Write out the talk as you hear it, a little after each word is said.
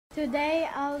Today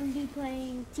I'll be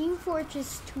playing Team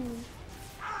Fortress 2.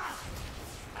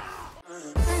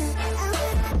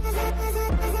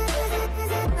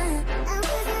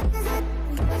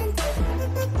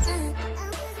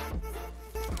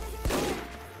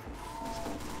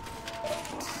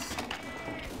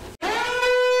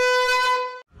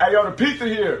 Hey, yo, the pizza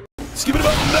here. Skip it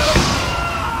up and down.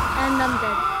 And I'm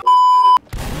dead.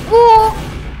 Whoa!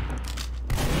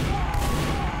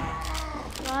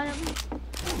 Got him.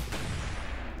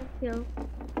 Let's kill.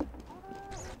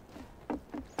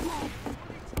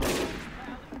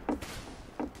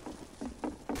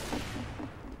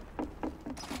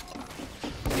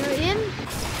 You're in?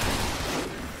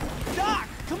 Doc,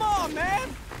 come on, man.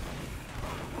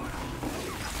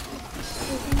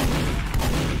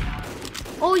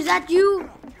 Oh, is that you?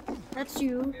 That's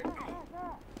you.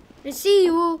 I see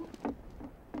you.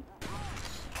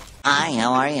 Hi,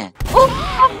 how are you? Oh!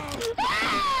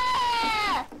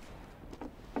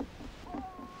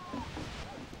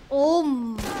 Oh!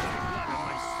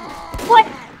 What?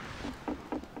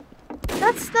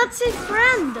 That's his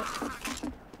friend.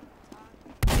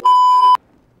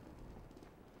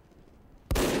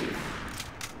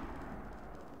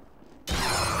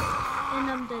 And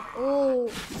I'm dead.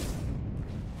 Oh.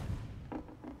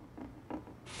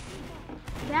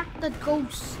 Back the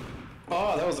ghost.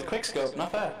 Oh, that was a quick scope,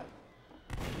 not bad.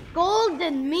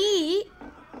 Golden meat.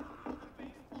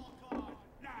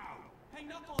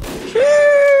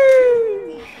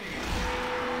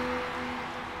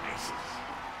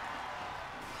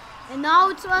 And now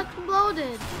it's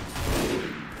exploded.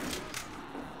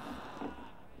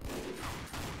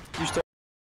 You start.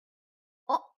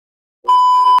 Oh.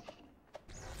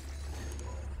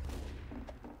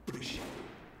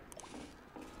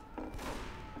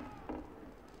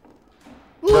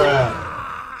 Mm.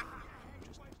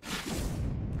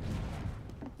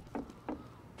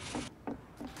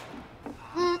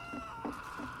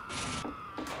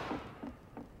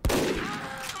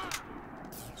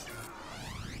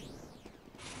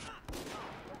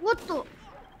 What the?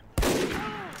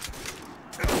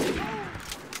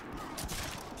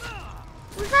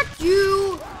 Was that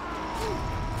you?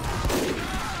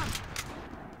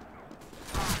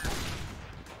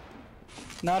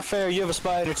 Not fair, you have a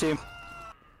spider team.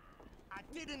 I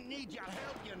didn't need your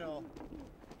help, you know.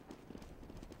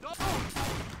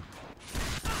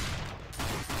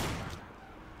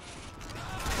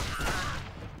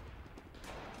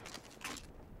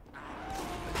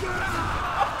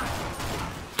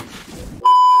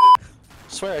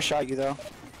 Swear I shot you though.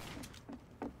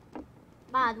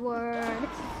 Bad word.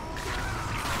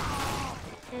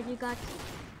 And you got.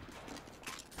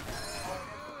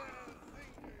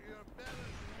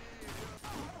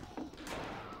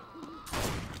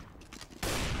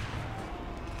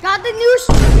 Got the news.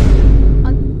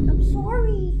 I'm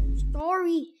sorry.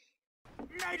 Sorry.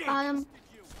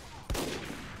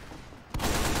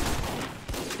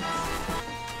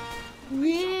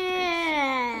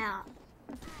 Yeah.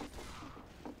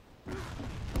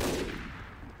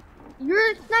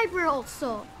 You're a sniper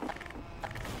also.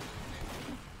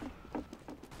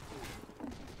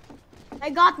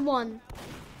 I got one.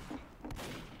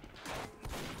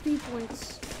 3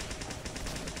 points.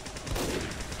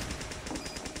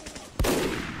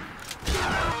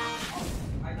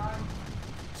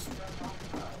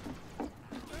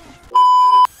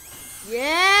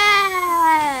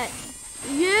 Yeah!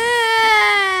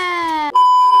 Yeah! I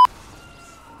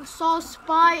saw a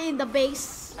spy in the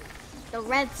base. The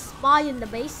red spy in the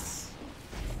base.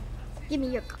 Give me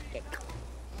your cupcake.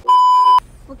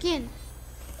 Walk in.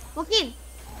 Walk in.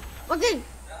 Walk in.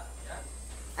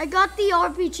 I got the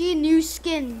RPG new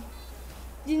skin.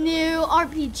 The new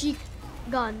RPG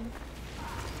gun.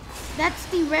 That's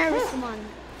the rarest one.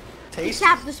 Taste?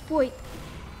 Tap this point.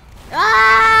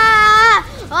 Ah!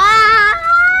 Ah!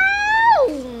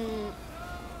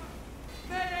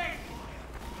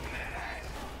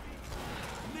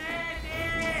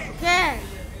 Okay.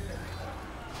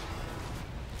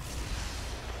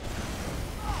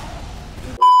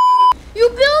 You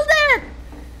build it!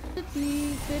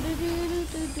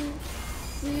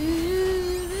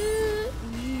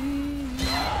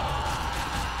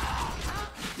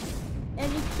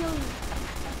 And you kill me.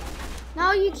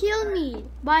 Now you kill me.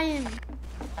 Buy him.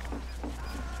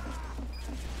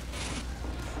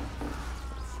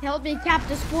 Help me cap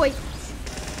this boy.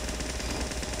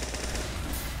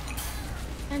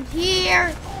 And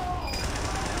here.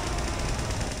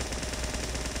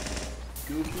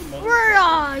 Where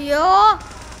are you? No,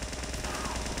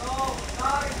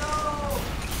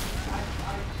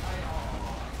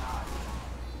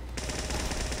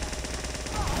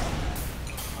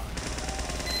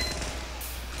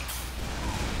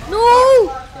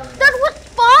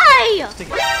 box to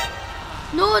get.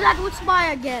 No, that would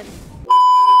spy again.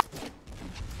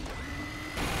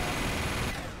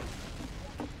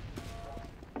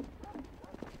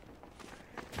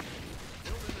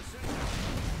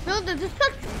 Build the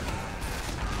destruction.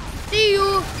 See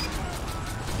you.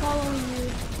 Following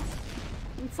you.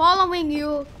 I'm following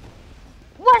you.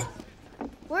 What?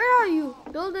 Where are you?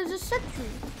 Build a destruction.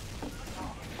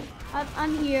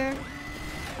 I'm here.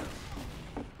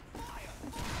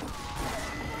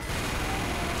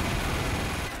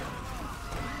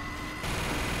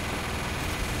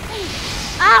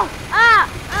 Ow! Ah!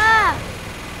 Ah!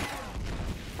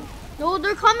 No,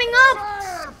 they're coming up!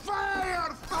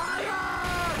 Fire!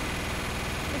 Fire!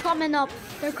 They're coming up.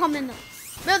 They're coming up.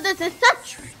 No, this is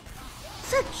such!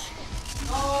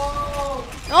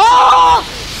 Oh!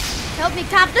 Help me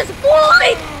cap this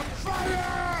boy! Fire!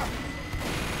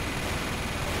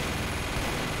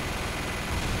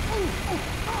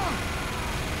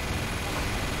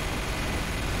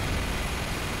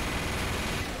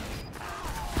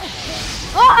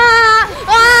 Oh, ah!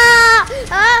 Ah!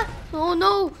 Ah! Oh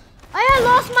no! I had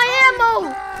lost my ammo!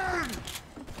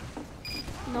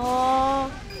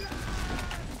 No.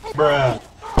 Bruh.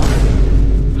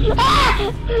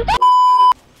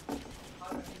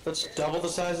 Let's double the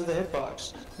size of the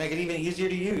hitbox. Make it even easier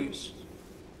to use.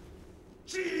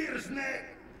 Cheers,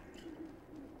 Nick!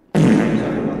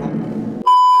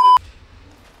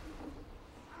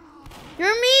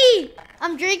 You're me!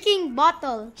 I'm drinking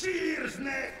bottle. Cheers,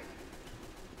 Nick!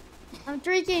 I'm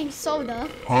drinking soda.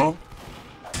 Huh?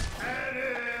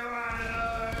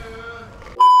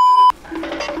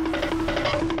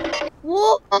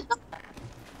 Whoa!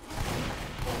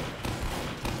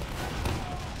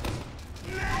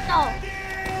 No.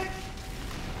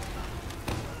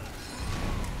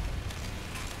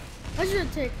 I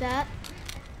should take that.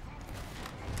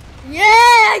 Yeah,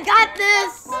 I got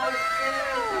this!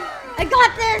 I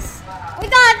got this! I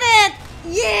got it!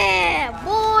 Yeah,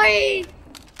 boy!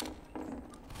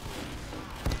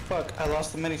 Fuck, I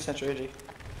lost the mini sentry.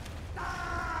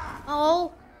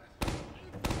 Oh.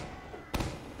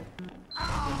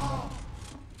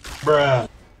 Bruh.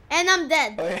 And I'm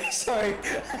dead. Oh yeah, sorry.